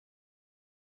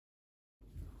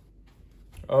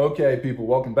Okay, people,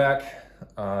 welcome back.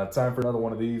 Time for another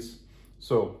one of these.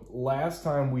 So last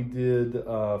time we did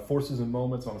forces and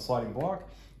moments on a sliding block.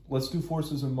 Let's do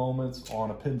forces and moments on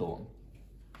a pendulum.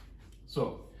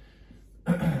 So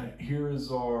here is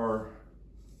our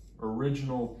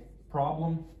original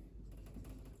problem.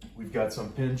 We've got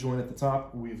some pin joint at the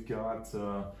top. We've got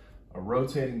a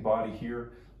rotating body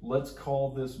here. Let's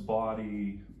call this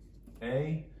body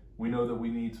A. We know that we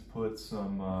need to put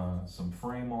some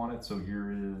frame on it. So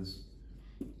here is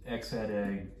X hat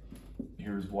A,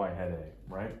 here's Y hat A,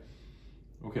 right?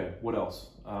 Okay, what else?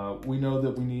 We know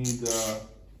that we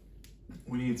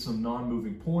need some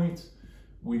non-moving point.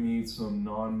 We need some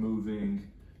non-moving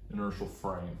inertial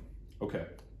frame. Okay.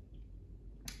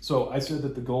 So I said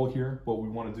that the goal here, what we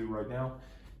want to do right now,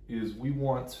 is we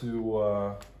want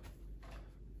to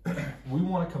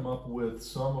come up with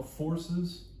sum of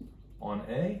forces on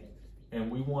A, and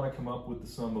we want to come up with the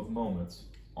sum of moments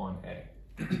on A.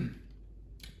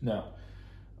 Now,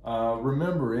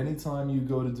 remember, anytime you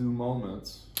go to do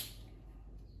moments,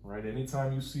 right?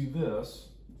 Anytime you see this,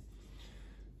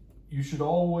 you should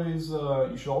always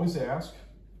ask,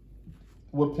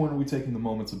 what point are we taking the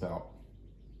moments about?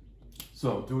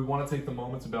 So, do we want to take the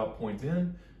moments about point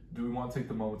N? Do we want to take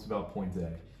the moments about point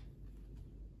A?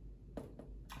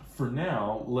 For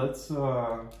now,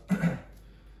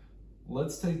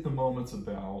 let's take the moments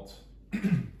about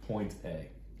point A.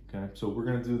 Okay, so we're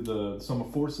going to do the sum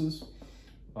of forces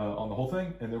on the whole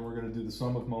thing, and then we're going to do the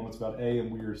sum of moments about A,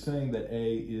 and we are saying that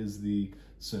A is the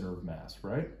center of mass,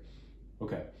 right?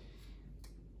 Okay.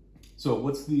 So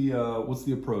what's the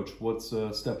approach? What's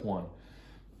step one?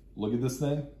 Look at this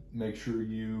thing. Make sure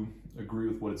you agree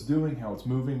with what it's doing, how it's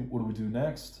moving. What do we do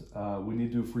next? We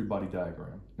need to do a free body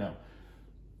diagram. Now,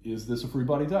 is this a free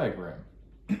body diagram?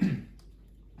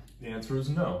 The answer is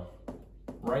no.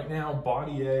 Right now,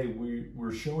 body A,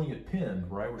 we're showing it pinned,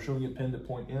 right? We're showing it pinned at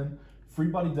point N. Free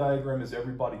body diagram is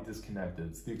everybody disconnected.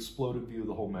 It's the exploded view of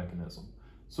the whole mechanism.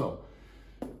 So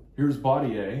here's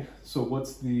body A. So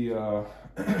what's the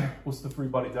free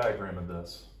body diagram of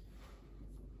this?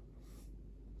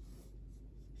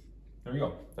 There you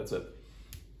go. That's it.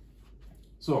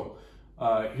 So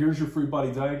here's your free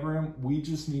body diagram. We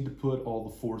just need to put all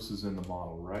the forces in the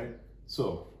model, right?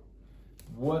 So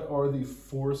what are the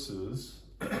forces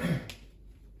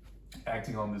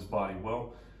acting on this body?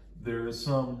 Well, there is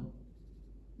some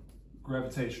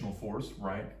gravitational force,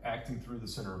 right, acting through the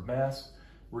center of mass.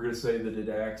 We're going to say that it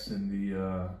acts in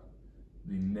the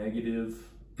negative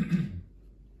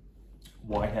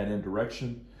y hat n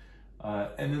direction.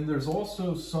 And then there's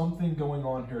also something going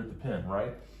on here at the pin,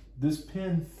 right? This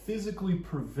pin physically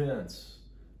prevents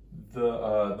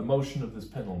the motion of this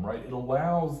pendulum, right? It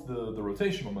allows the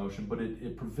rotational motion, but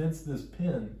it prevents this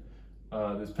pendulum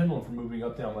from moving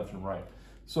up, down, left, and right.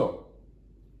 So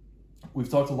we've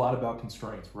talked a lot about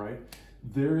constraints, right?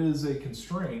 There is a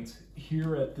constraint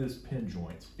here at this pin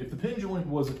joint. If the pin joint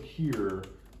wasn't here,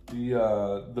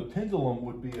 the pendulum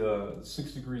would be a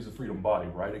 6 degrees of freedom body,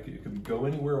 right? It could go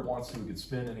anywhere it wants to. It could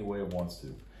spin any way it wants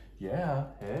to. Yeah,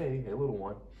 hey, little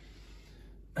one.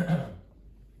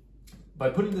 By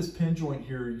putting this pin joint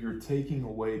here, you're taking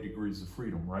away degrees of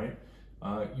freedom, right?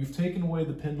 You've taken away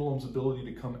the pendulum's ability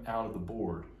to come out of the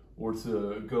board or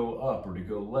to go up or to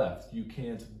go left. You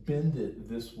can't bend it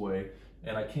this way,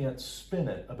 and I can't spin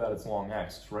it about its long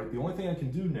axis, right? The only thing I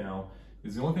can do now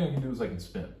is I can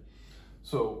spin.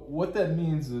 So what that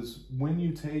means is when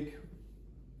you take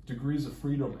degrees of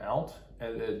freedom out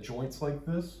at joints like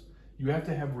this, you have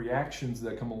to have reactions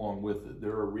that come along with it.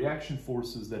 There are reaction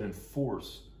forces that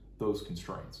enforce those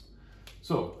constraints.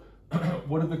 So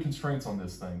what are the constraints on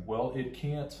this thing? Well, it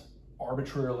can't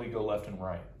arbitrarily go left and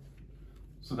right.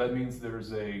 So that means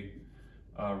there's a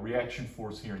reaction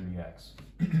force here in the X.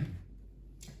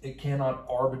 It cannot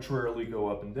arbitrarily go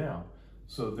up and down.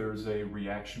 So there's a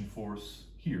reaction force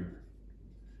here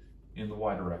in the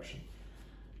Y direction.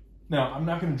 Now, I'm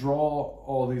not going to draw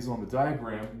all of these on the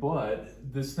diagram, but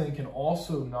this thing can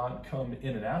also not come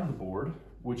in and out of the board,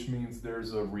 which means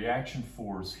there's a reaction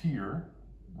force here,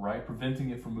 right,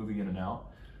 preventing it from moving in and out.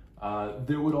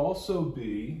 There would also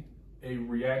be a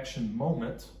reaction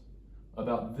moment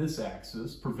about this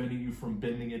axis, preventing you from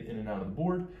bending it in and out of the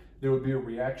board. There would be a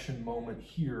reaction moment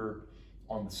here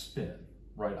on the spin,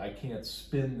 right? I can't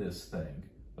spin this thing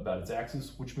about its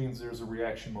axis, which means there's a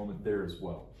reaction moment there as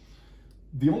well.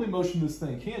 The only motion this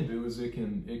thing can do is it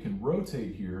can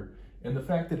rotate here, and the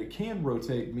fact that it can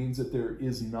rotate means that there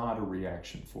is not a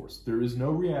reaction force. There is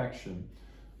no reaction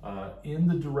in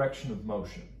the direction of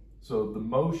motion. So the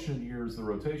motion here is the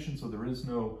rotation, so there is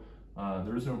no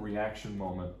reaction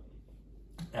moment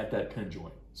at that pin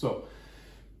joint. So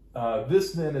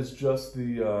This then is just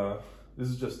the, this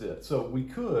is just it. So we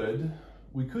could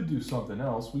do something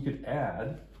else. We could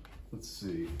add, let's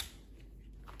see.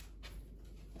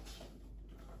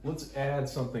 Let's add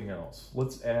something else.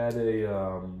 Let's add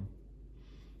a,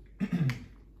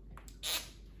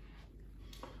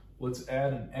 let's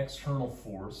add an external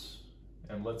force,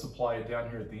 and let's apply it down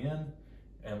here at the end.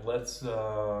 And let's,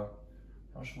 how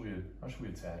should we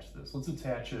attach this? Let's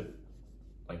attach it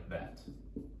like that.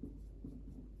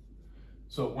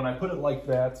 So when I put it like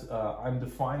that, I'm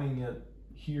defining it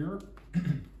here.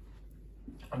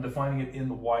 I'm defining it in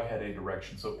the y hat a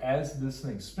direction. So as this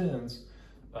thing spins,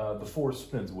 the force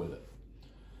spins with it.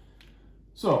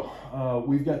 So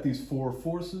we've got these four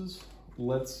forces.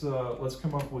 Let's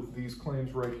come up with these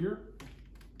claims right here.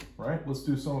 Right? Let's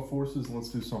do sum of forces and let's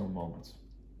do sum of moments.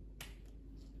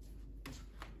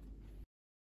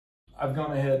 I've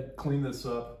gone ahead, cleaned this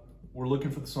up. We're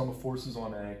looking for the sum of forces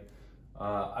on A.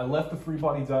 I left the free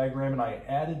body diagram and I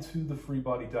added to the free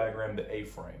body diagram the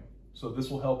A-frame. So this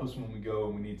will help us when we go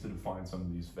and we need to define some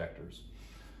of these vectors.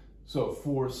 So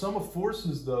for sum of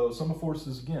forces though, sum of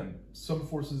forces again, sum of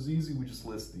forces is easy, we just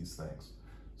list these things.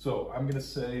 So I'm gonna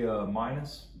say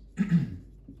minus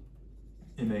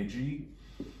MAG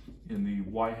in the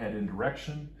y hat in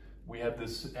direction. We have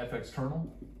this F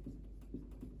external,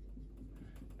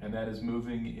 and that is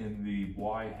moving in the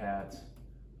y hat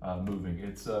moving.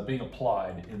 It's being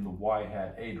applied in the y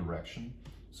hat a direction.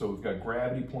 So we've got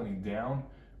gravity pointing down.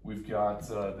 We've got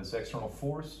this external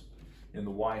force in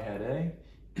the y hat a.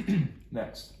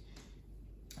 Next,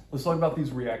 let's talk about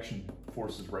these reaction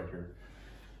forces right here.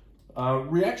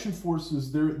 Reaction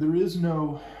forces, there is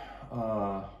no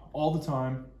all the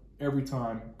time, every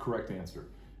time correct answer.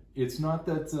 It's not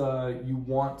that you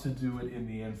want to do it in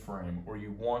the end frame or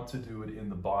you want to do it in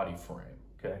the body frame,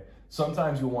 okay?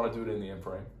 Sometimes you'll want to do it in the end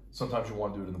frame. Sometimes you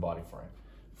want to do it in the body frame.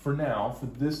 For now, for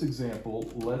this example,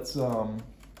 let's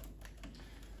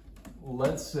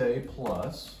say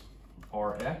plus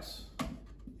Rx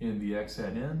in the x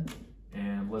hat n,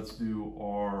 and let's do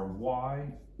Ry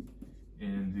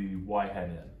in the y hat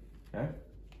n, okay?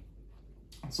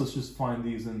 So let's just find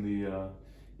these in the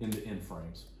end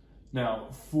frames. Now,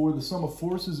 for the sum of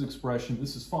forces expression,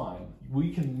 this is fine.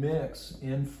 We can mix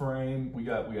in frame. We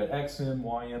got xn,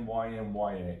 yn, ym,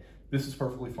 ya. This is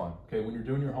perfectly fine. Okay, when you're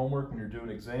doing your homework, when you're doing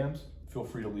exams, feel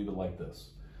free to leave it like this.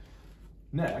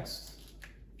 Next,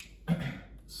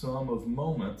 sum of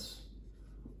moments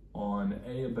on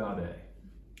A about A.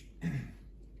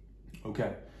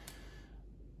 Okay.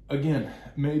 Again,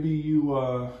 maybe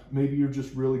you're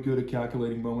just really good at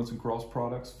calculating moments and cross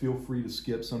products. Feel free to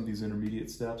skip some of these intermediate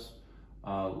steps.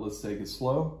 Let's take it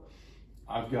slow.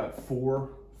 I've got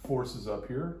four forces up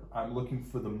here. I'm looking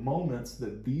for the moments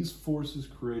that these forces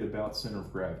create about center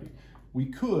of gravity. We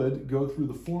could go through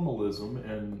the formalism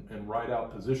and write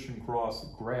out position cross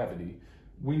gravity.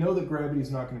 We know that gravity is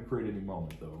not going to create any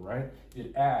moment though, right?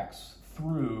 It acts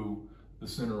through the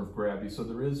center of gravity, so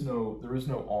there is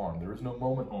no arm, there is no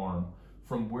moment arm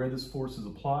from where this force is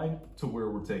applied to where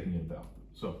we're taking it about.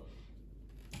 So,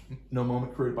 no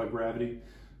moment created by gravity.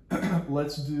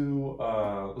 Let's do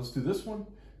this one,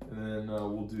 and then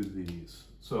we'll do these.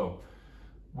 So,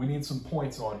 we need some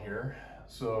points on here.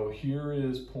 So here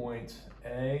is point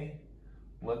A.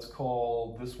 Let's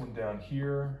call this one down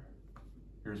here.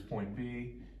 Here's point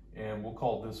B, and we'll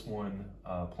call this one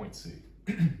point C.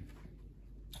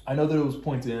 I know that it was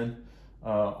point N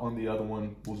on the other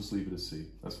one. We'll just leave it as C.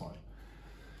 That's fine.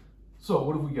 So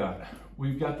what have we got?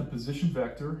 We've got the position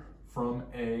vector from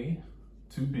A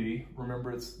to B.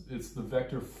 Remember, it's the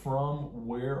vector from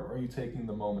where are you taking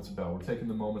the moments about? We're taking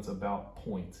the moments about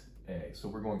point A. So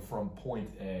we're going from point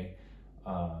A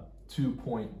to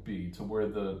point B, to where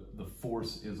the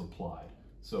force is applied.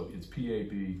 So it's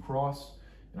PAB cross,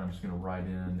 and I'm just going to write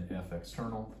in F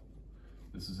external.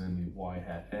 This is in the Y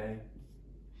hat A.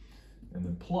 And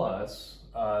then plus,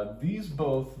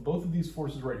 both of these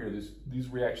forces right here, these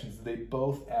reactions, they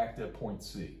both act at point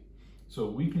C. So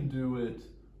we can do it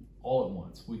all at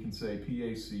once. We can say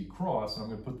PAC cross, and I'm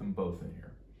going to put them both in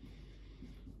here.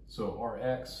 So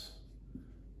Rx,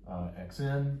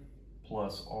 Xn,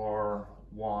 plus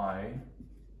Ry,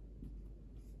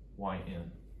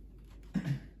 Yn.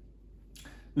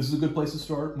 This is a good place to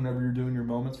start whenever you're doing your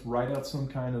moments. Write out some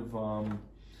kind of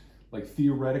like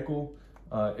theoretical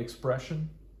expression,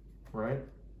 right?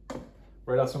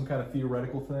 Write out some kind of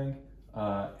theoretical thing,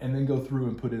 and then go through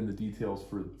and put in the details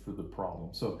for the problem.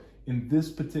 So in this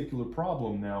particular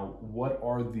problem now, what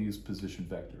are these position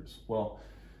vectors? Well,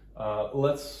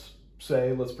 let's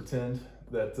pretend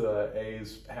that A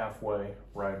is halfway,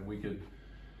 right? We could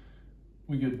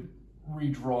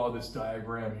redraw this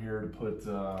diagram here to put,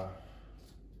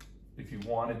 if you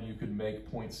wanted, you could make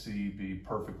point C be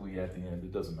perfectly at the end.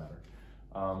 It doesn't matter.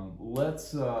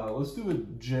 Let's do a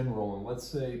general, and let's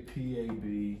say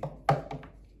PAB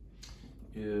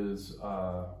is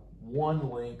one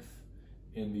length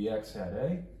in the x hat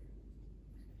A,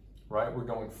 right? We're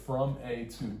going from A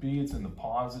to B. It's in the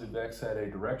positive x hat A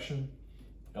direction,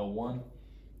 L1.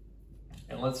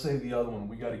 And let's say the other one,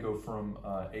 we got to go from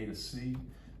A to C.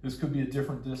 This could be a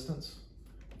different distance,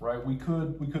 right? We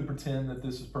could pretend that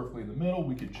this is perfectly in the middle.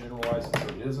 We could generalize it so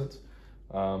it isn't.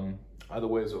 Either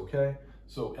way is okay.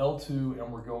 So L2,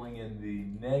 and we're going in the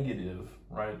negative,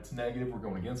 right? It's negative, we're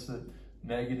going against it.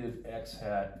 Negative x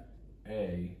hat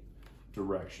A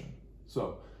direction.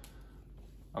 So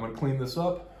I'm going to clean this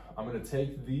up. I'm going to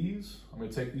take these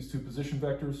two position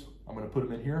vectors, I'm going to put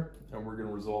them in here, and we're going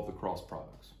to resolve the cross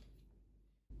products.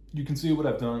 You can see what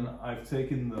I've done. I've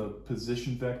taken the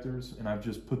position vectors and I've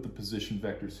just put the position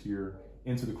vectors here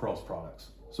into the cross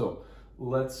products. So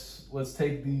let's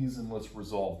take these and let's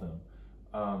resolve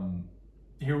them.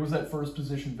 Here was that first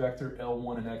position vector,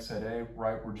 L1 and x hat A,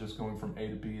 right? We're just going from A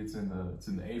to B, it's in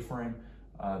the A-frame.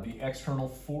 The external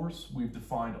force we've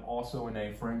defined also in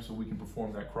A-frame, so we can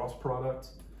perform that cross product.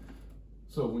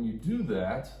 So when you do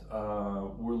that,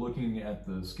 we're looking at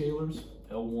the scalars,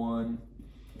 L1,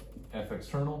 F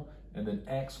external, and then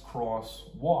x cross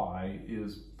y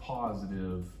is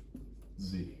positive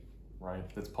z, right?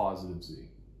 That's positive z.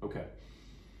 Okay.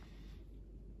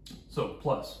 So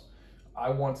plus, I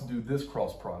want to do this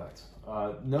cross product.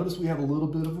 Notice we have a little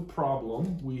bit of a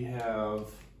problem. We have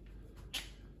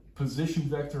position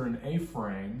vector in A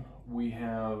frame. We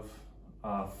have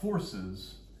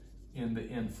forces in the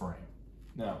N frame.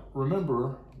 Now,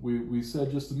 remember, we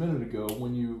said just a minute ago,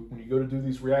 when you go to do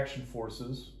these reaction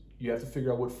forces, you have to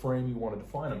figure out what frame you want to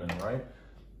define them in, right?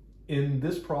 In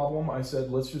this problem, I said,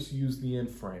 let's just use the N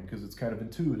frame because it's kind of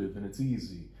intuitive and it's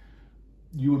easy.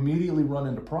 You immediately run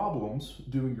into problems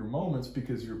doing your moments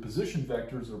because your position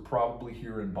vectors are probably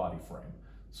here in body frame.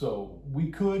 So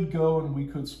we could go and we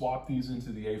could swap these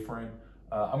into the A frame.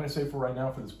 I'm going to say for right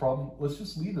now, for this problem, let's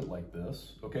just leave it like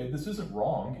this, okay? This isn't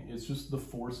wrong, it's just the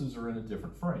forces are in a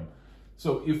different frame.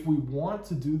 So if we want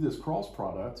to do this cross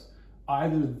product,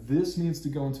 either this needs to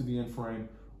go into the N frame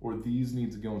or these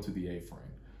need to go into the A frame.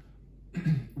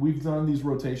 We've done these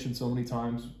rotations so many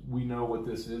times, we know what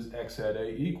this is, x hat A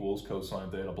equals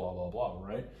cosine theta, blah, blah, blah,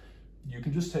 right? You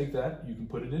can just take that, you can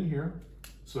put it in here.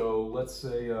 So let's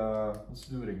say, let's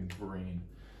do it in green,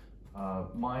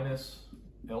 minus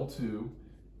L2,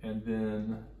 and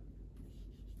then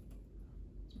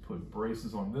let's put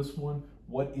braces on this one.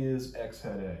 What is x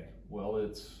hat A? Well,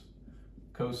 it's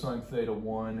cosine theta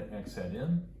 1 x hat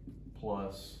n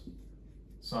plus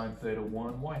sine theta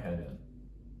 1 y hat n,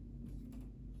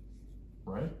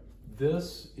 right?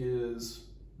 This is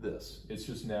this. It's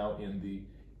just now in the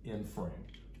N frame.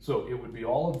 So it would be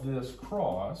all of this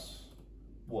cross,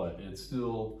 what? It's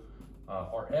still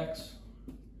Rx,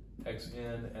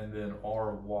 Xn, and then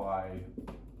Ry,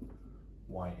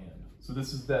 Yn. So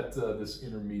this is that this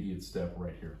intermediate step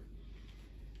right here.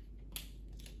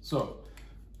 So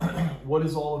what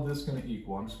is all of this going to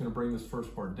equal? I'm just going to bring this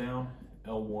first part down.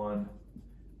 L1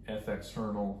 F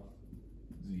external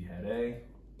Z hat A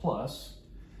plus,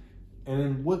 and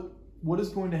then what is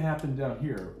going to happen down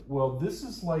here? Well, this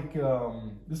is like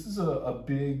this is a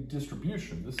big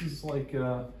distribution. This is like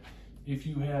if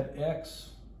you had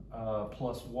x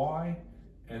plus y,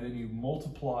 and then you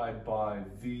multiplied by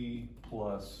v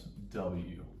plus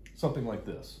w, something like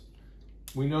this.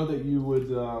 We know that you would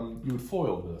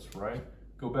FOIL this, right?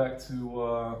 Go back to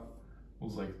what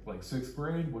was like 6th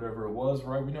grade, whatever it was,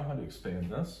 right? We know how to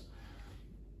expand this.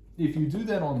 If you do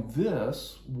that on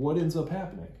this, what ends up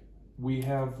happening? We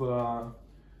have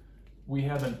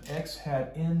an x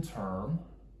hat n term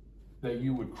that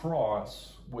you would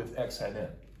cross with x hat n.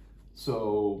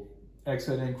 So x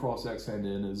hat n cross x hat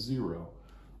n is 0.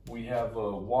 We have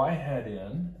a y hat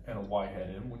n and a y hat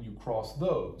n. When you cross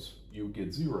those, you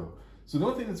get 0. So the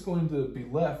only thing that's going to be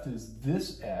left is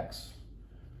this x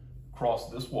cross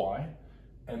this y,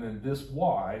 and then this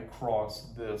y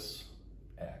cross this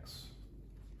x.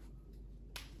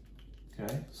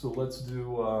 Okay, so let's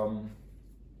do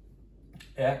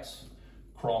x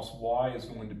cross y is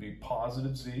going to be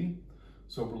positive z.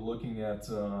 So we're looking at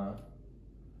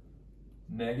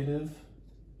negative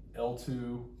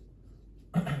L2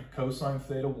 cosine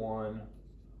theta 1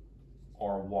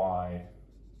 Ry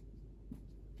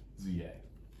ZA.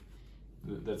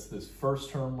 That's this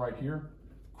first term right here,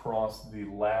 cross the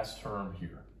last term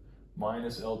here.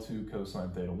 Minus L2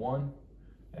 cosine theta 1,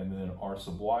 and then R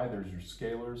sub y, there's your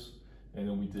scalars. and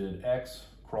then we did x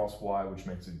cross y, which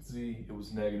makes it z. It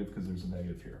was negative because there's a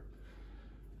negative here.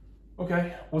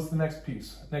 Okay, what's the next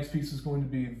piece? Next piece is going to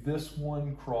be this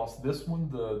one cross this one,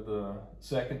 the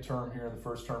second term here and the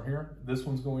first term here. This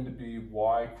one's going to be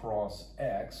y cross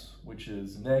x, which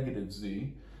is negative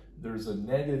z. There's a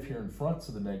negative here in front,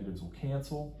 so the negatives will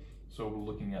cancel. So we're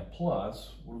looking at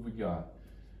plus, what have we got?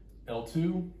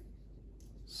 L2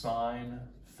 sine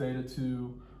theta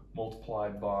 2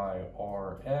 multiplied by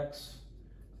Rx,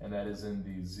 and that is in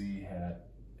the z hat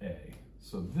A.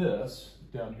 So this,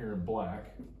 down here in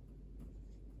black,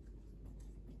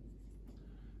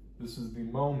 this is the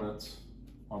moment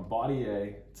on body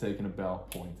A taken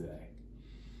about point A.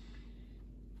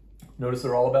 Notice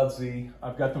they're all about z.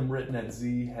 I've got them written at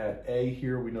z hat A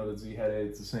here. We know that z hat A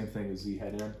is the same thing as z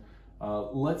hat M.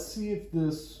 Let's see if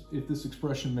this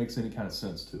expression makes any kind of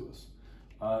sense to us.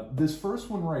 This first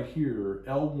one right here,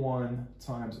 L1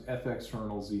 times f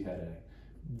external z hat A.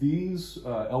 These,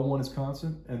 L1 is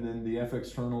constant, and then the f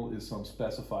external is some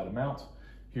specified amount.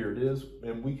 Here it is,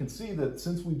 and we can see that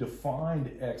since we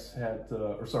defined f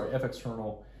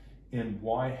external in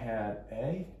y hat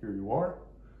A, here you are,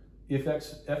 if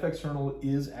f external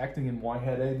is acting in y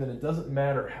hat A, then it doesn't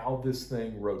matter how this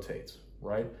thing rotates,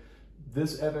 right?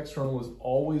 This f external is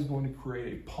always going to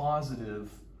create a positive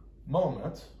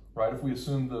moment, right? If we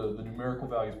assume the numerical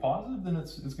value is positive, then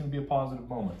it's going to be a positive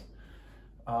moment.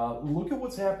 Look at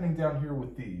what's happening down here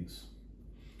with these.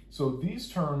 So these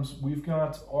terms, we've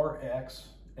got Rx,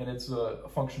 and it's a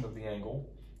function of the angle.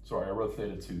 Sorry, I wrote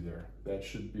theta 2 there. That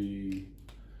should be,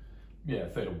 yeah,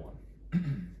 theta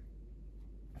 1.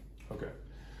 Okay.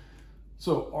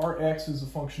 So Rx is a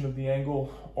function of the angle,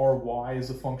 Ry is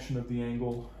a function of the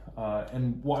angle,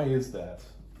 and why is that?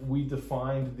 We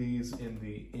defined these in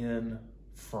the n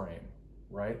frame,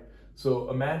 right? So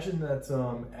imagine that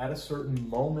at a certain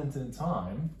moment in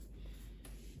time,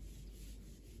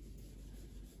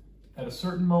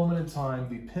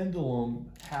 the pendulum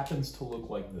happens to look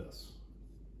like this.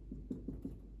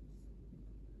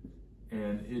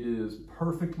 And it is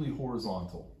perfectly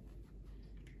horizontal.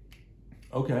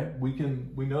 Okay,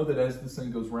 we know that as this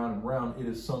thing goes round and round, it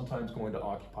is sometimes going to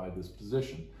occupy this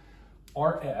position.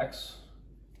 Rx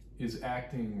is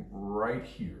acting right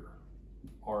here,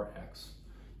 Rx.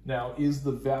 Now, is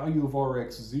the value of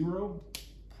Rx 0?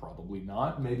 Probably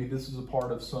not. Maybe this is a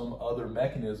part of some other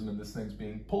mechanism and this thing's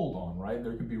being pulled on, right?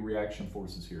 There could be reaction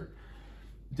forces here.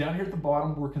 Down here at the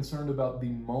bottom, we're concerned about the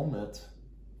moment,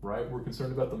 right? We're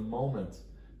concerned about the moment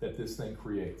that this thing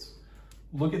creates.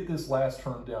 Look at this last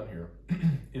term down here.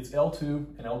 It's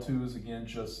L2, and L2 is again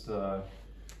just,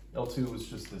 L2 is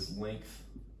just this length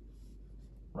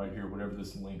right here, whatever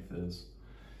this length is.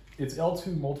 It's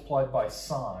L2 multiplied by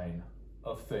sine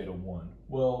of theta 1.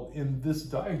 Well, in this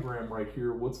diagram right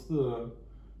here, what's the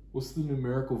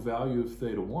numerical value of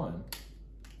theta 1?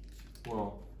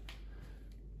 Well,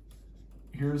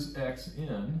 here's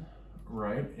xn,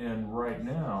 right? And right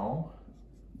now,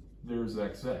 there's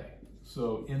xa.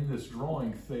 So in this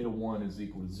drawing, theta 1 is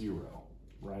equal to 0,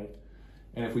 right?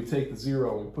 And if we take the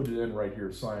 0 and put it in right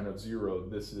here, sine of 0,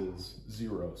 this is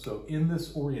 0. So in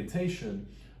this orientation,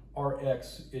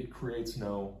 Rx, it creates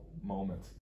no moment.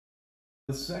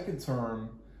 The second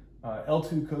term,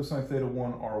 L2 cosine theta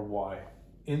 1 Ry.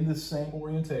 In this same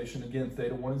orientation, again,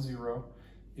 theta 1 is 0.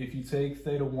 If you take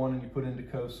theta 1 and you put it into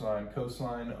cosine,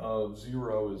 cosine of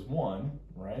 0 is 1,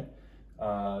 right?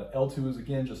 L2 is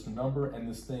again just a number, and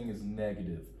this thing is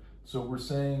negative. So we're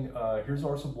saying, here's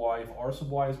r sub y. If r sub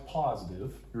y is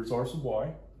positive, here's r sub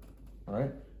y, all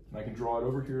right? And I can draw it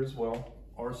over here as well.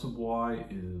 R sub y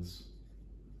is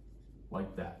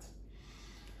like that.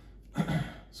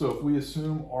 So if we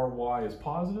assume ry is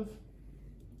positive,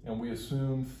 and we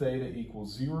assume theta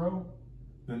equals 0,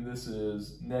 then this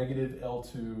is negative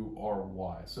L2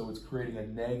 ry. So it's creating a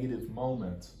negative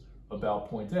moment about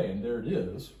point A, and there it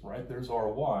is, right? There's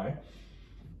Ry.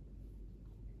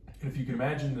 And if you can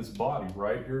imagine this body,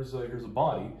 right? Here's a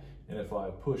body, and if I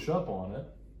push up on it,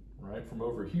 right, from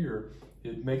over here,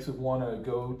 it makes it want to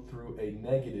go through a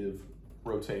negative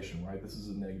rotation, right? This is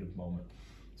a negative moment.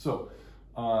 So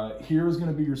here is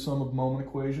going to be your sum of moment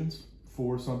equations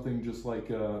for something just like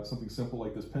something simple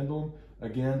like this pendulum.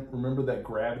 Again, remember that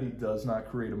gravity does not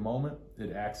create a moment.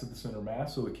 It acts at the center of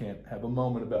mass, so it can't have a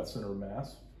moment about center of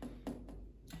mass.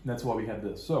 And that's why we have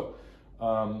this. So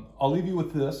I'll leave you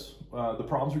with this. The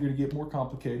problems are going to get more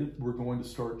complicated. We're going to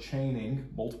start chaining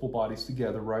multiple bodies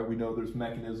together, right? We know there's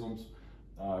mechanisms,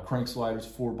 crank sliders,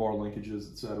 4-bar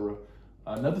linkages, etc.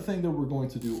 Another thing that we're going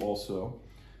to do also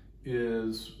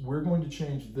is we're going to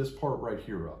change this part right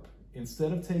here up.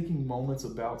 Instead of taking moments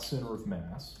about center of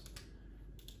mass,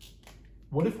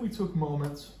 What if we took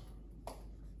moments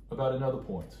about another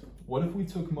point? What if we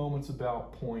took moments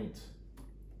about point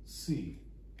C,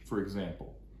 for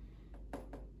example?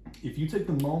 If you take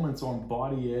the moments on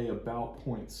body A about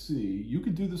point C, you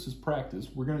could do this as practice.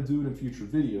 We're going to do it in future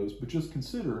videos, but just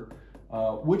consider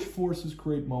which forces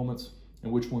create moments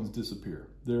and which ones disappear.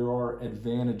 There are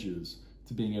advantages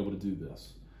to being able to do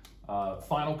this.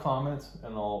 Final comment,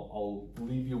 and I'll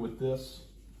leave you with this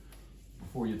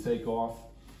before you take off.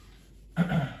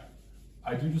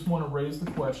 I do just want to raise the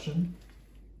question,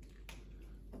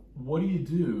 what do you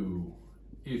do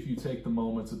if you take the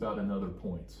moments about another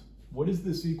point? What is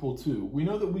this equal to? We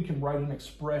know that we can write an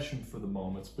expression for the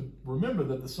moments, but remember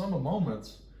that the sum of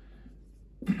moments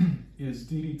is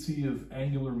ddt of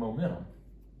angular momentum,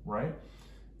 right?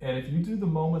 And if you do the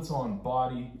moments on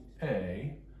body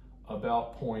A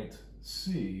about point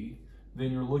C,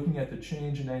 then you're looking at the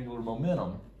change in angular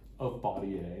momentum of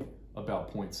body A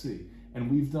about point C. And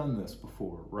we've done this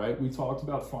before, right? We talked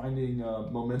about finding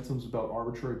momentums about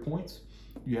arbitrary points.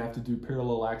 You have to do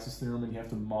parallel axis theorem and you have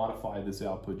to modify this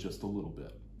output just a little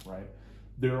bit, right?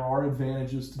 There are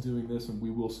advantages to doing this, and we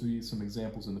will see some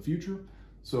examples in the future.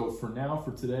 So for now,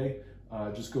 for today,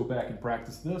 just go back and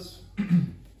practice this.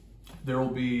 There'll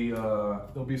be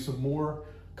some more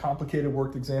complicated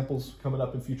worked examples coming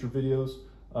up in future videos.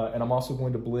 And I'm also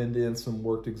going to blend in some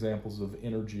worked examples of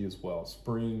energy as well.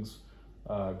 Springs,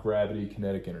 gravity,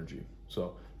 kinetic energy.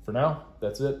 So for now,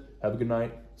 that's it. Have a good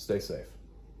night. Stay safe.